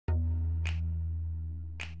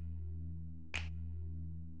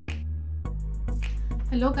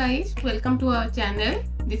Hello guys, welcome to our channel.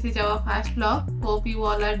 This is our first vlog. Hope you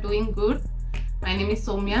all are doing good. My name is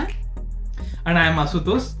Soumya. And I am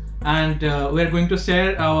Asutosh, and we are going to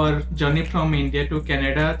share our journey from India to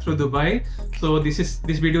Canada through Dubai. So this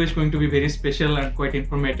video is going to be very special and quite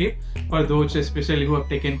informative for those especially who have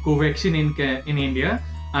taken Covaxin in India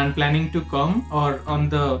and planning to come or on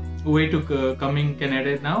the way to coming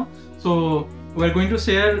Canada now. So we're going to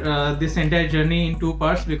share this entire journey in two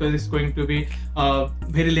parts because it's going to be a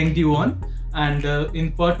very lengthy one. And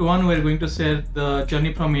in part one, we're going to share the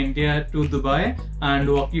journey from India to Dubai and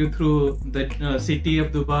walk you through the city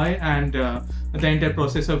of Dubai and the entire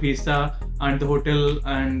process of visa and the hotel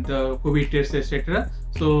and the COVID test, etc.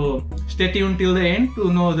 So stay tuned till the end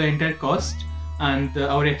to know the entire cost and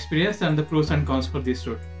our experience and the pros and cons for this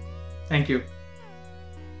route. Thank you.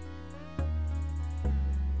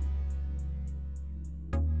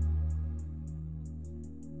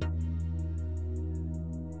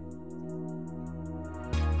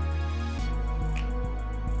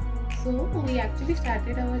 So we actually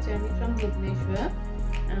started our journey from Bhubaneswar.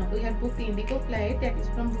 We had booked Indigo flight that is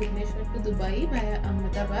from Bhubaneswar to Dubai via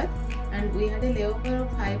Ahmedabad, and we had a layover of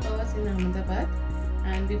 5 hours in Ahmedabad.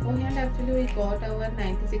 And beforehand actually we got our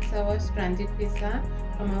 96 hours transit visa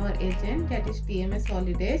from our agent, that is TMS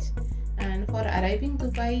Holidays. And for arriving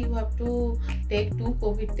Dubai you have to take 2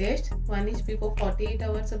 COVID tests. One is before 48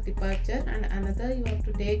 hours of departure and another you have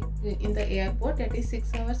to take in the airport, that is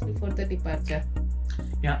 6 hours before the departure.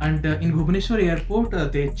 Yeah, and in Bhubaneswar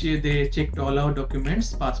airport, they checked all our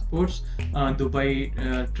documents, passports, Dubai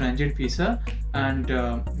transit visa, and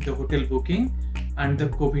the hotel booking, and the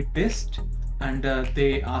COVID test. And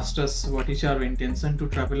they asked us what is our intention to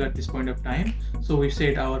travel at this point of time. So we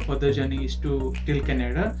said our further journey is to till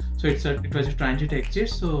Canada. So it was a transit exit.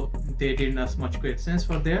 So they didn't ask much questions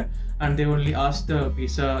for there, and they only asked the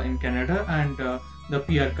visa in Canada and the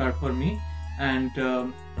PR card for me. And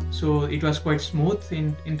so it was quite smooth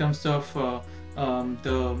in terms of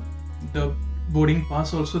the boarding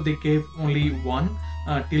pass. Also they gave only one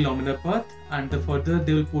till Ahmedabad, and the further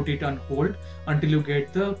they will put it on hold until you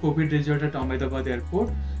get the COVID result at Ahmedabad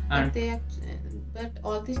airport. And but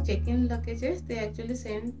all these check-in luggages they actually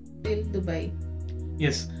send till Dubai.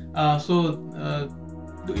 Yes,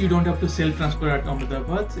 you don't have to self-transfer at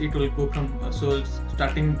Ahmedabad. It will go from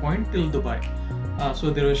starting point till Dubai.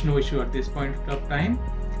 So there was no issue at this point of time.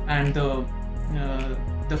 And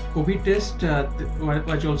the COVID test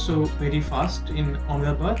was also very fast in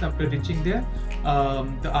Ahmedabad. After reaching there,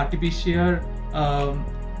 the RT-PCR,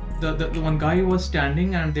 the one guy was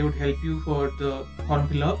standing and they would help you for the form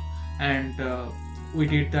fill up, and we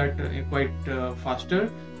did that quite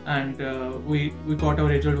faster, and we got our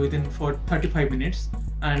result within 35 minutes,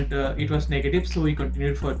 and it was negative, so we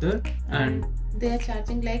continued further. And they are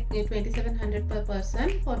charging like 2,700 per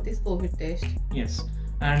person for this COVID test. Yes,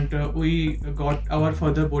 and we got our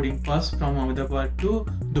further boarding pass from Ahmedabad to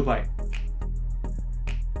Dubai.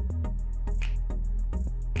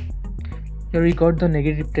 Here we got the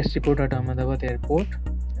negative test report at Ahmedabad airport.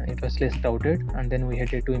 It was less crowded, and then we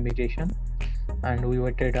headed to immigration and we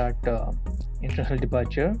waited at international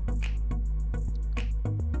departure.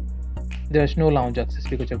 There is no lounge access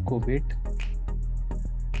because of COVID.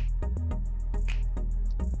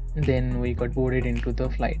 Then we got boarded into the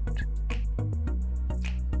flight.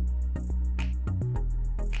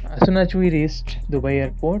 As soon as we reached Dubai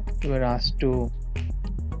airport, we were asked to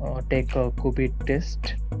take a COVID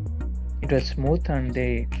test. It was smooth, and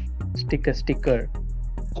they stick a sticker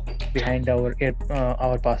behind our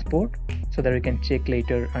passport so that we can check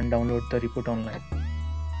later and download the report online.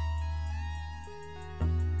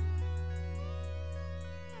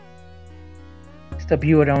 It's the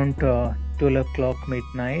view around 12 o'clock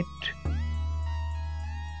midnight,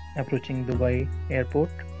 approaching Dubai airport.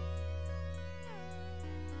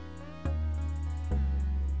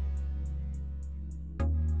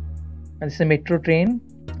 And this is a metro train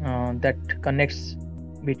that connects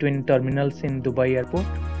between terminals in Dubai airport.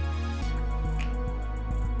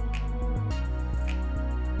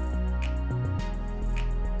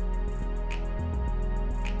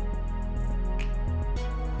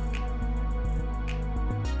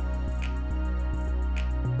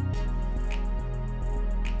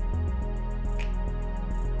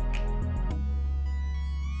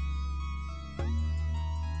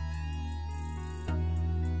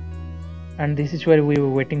 And this is where we were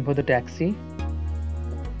waiting for the taxi.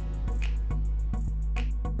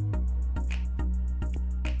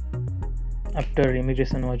 After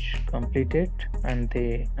immigration was completed and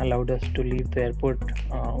they allowed us to leave the airport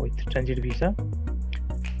with transit visa,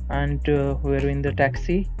 and we were in the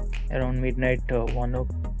taxi around midnight,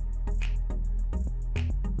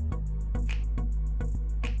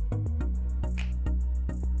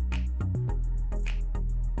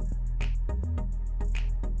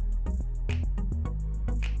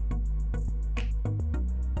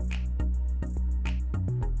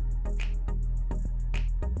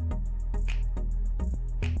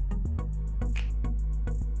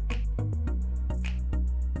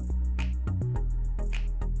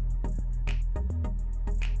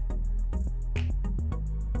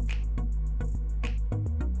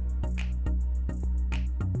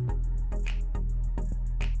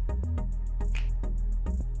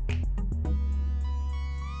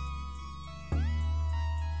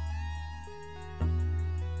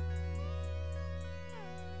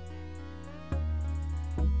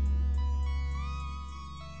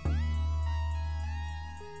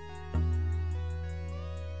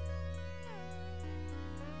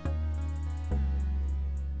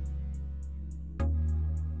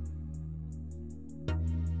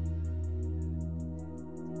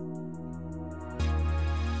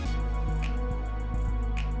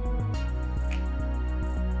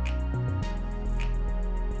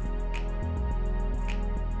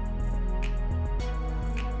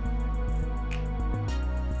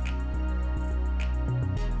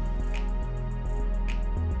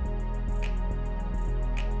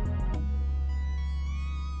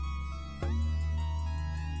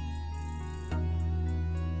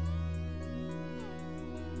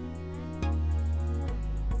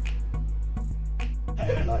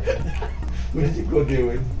 Where did you go there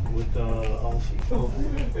with? With Alfie.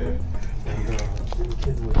 And the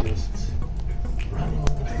kids were just running,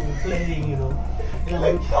 playing, you know. And I'm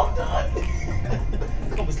like, come on!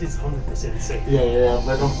 Obviously, it's 100% safe. Yeah,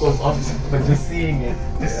 but of course, obviously, but just seeing it.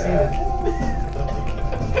 Just seeing it.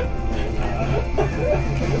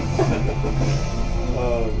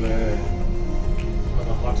 Oh man.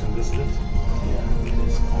 Rather hot and distant. Yeah, it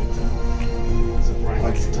is quite It's a prank.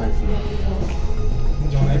 quite stifling.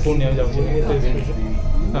 Jangan iPhone ni macam ni.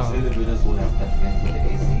 The elevators will have that ventilated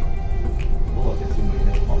AC. Oh, that's in my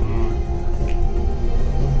head. Oh no.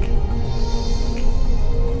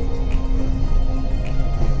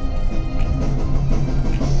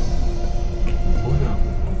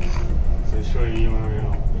 So it's showing you,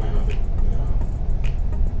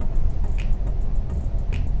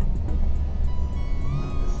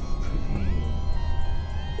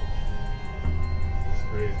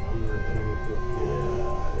 crazy. 122.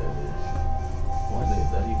 Is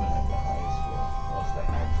that even like the highest floor? What's the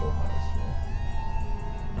actual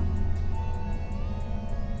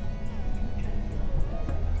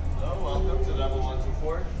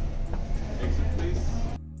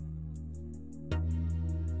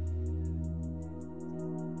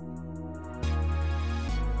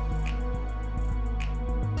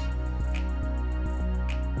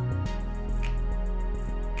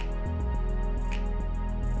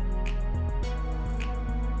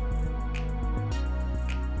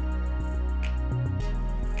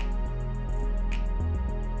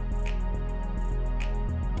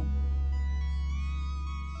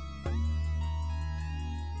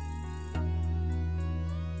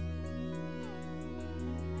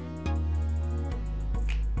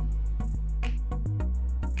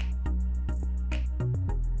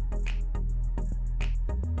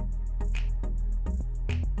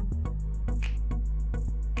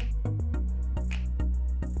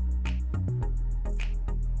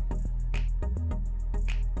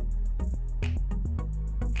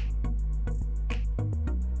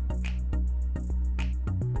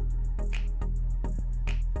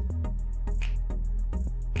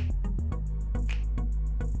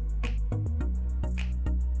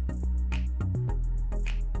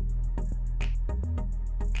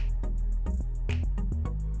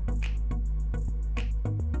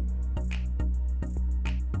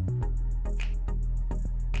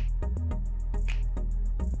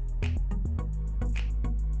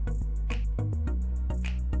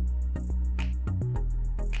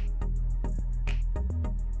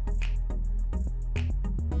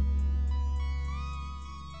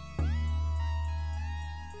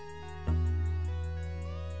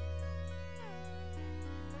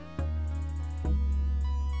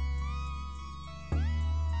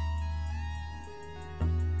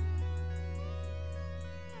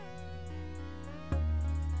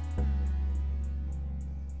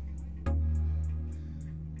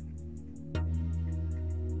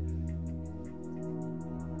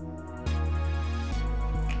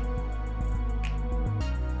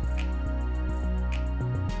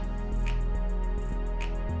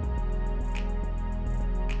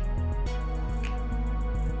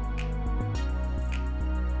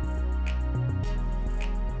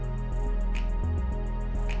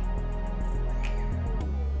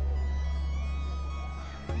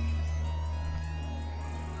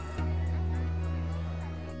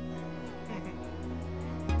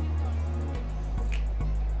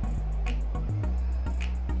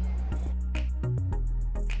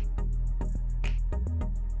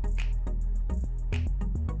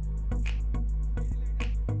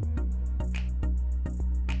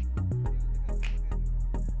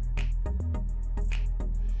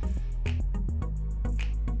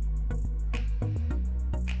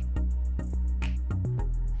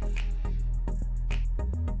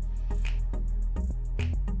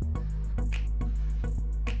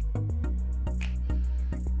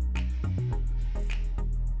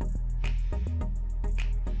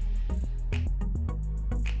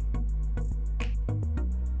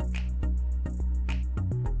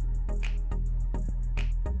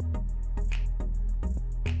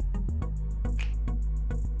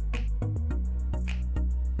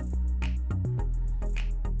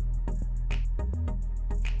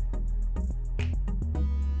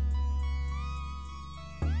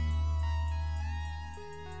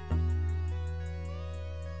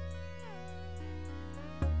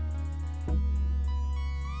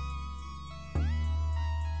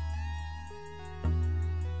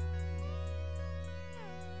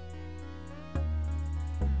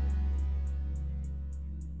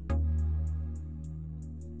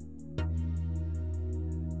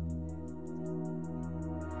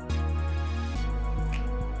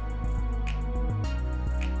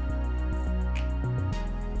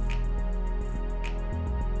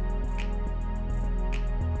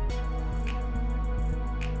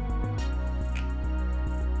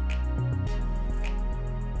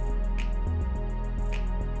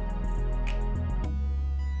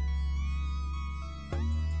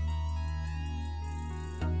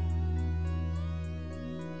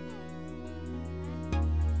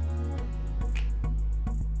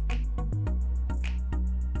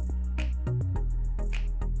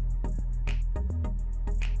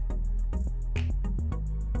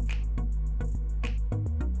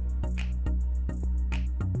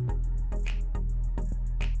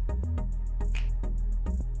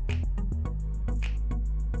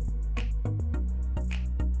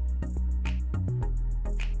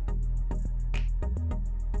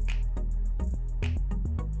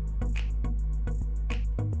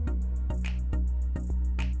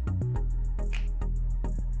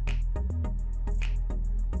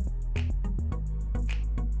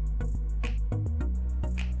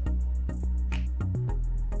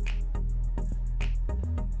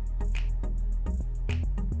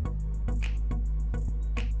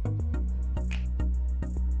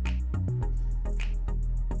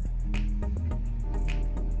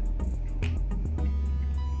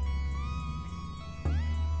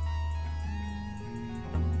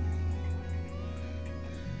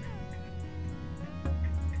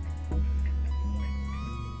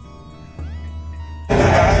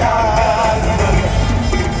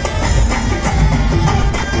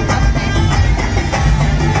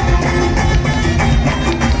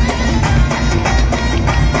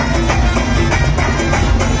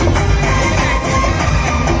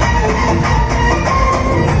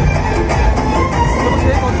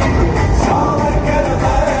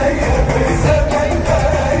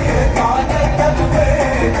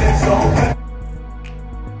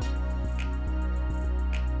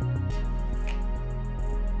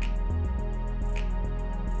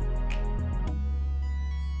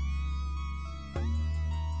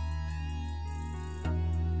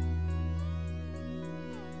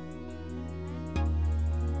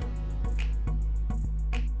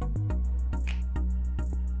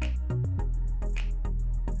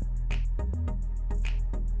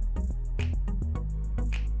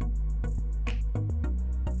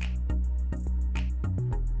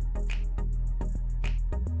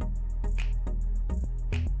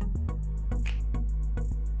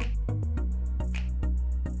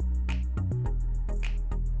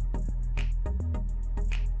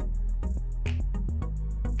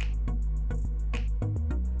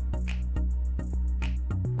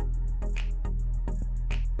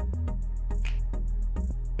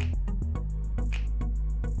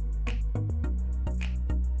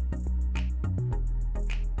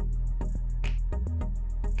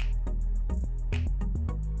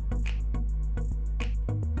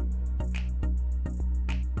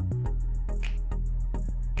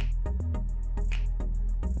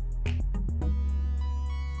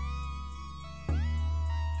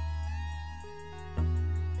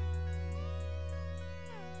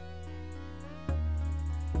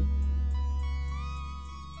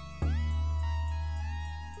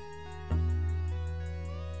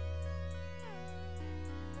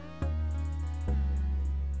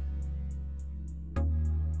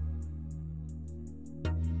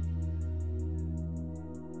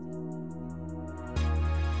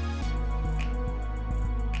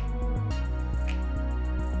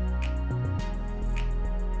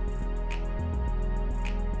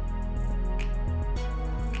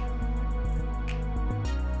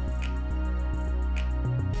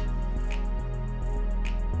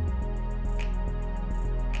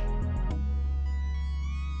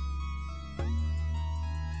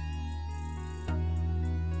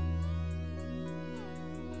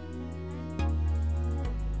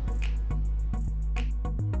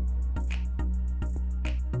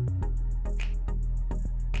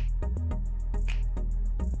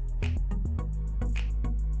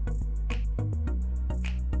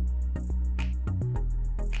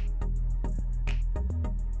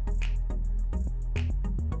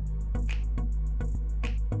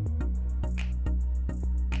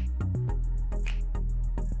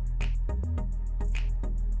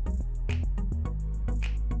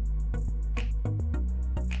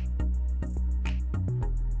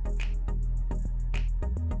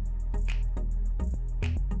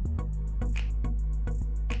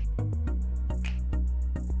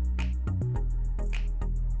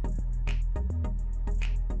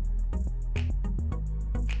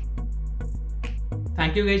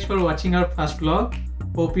Thank you guys for watching our first vlog.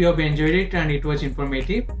 Hope you have enjoyed it and it was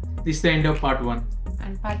informative. This is the end of part 1.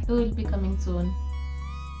 And part 2 will be coming soon.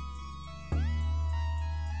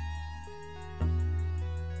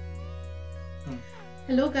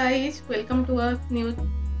 Hello guys, welcome to our new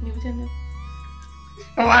channel.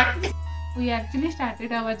 What? We actually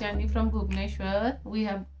started our journey from Bhubaneswar. We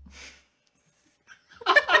have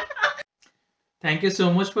Thank you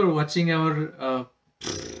so much for watching our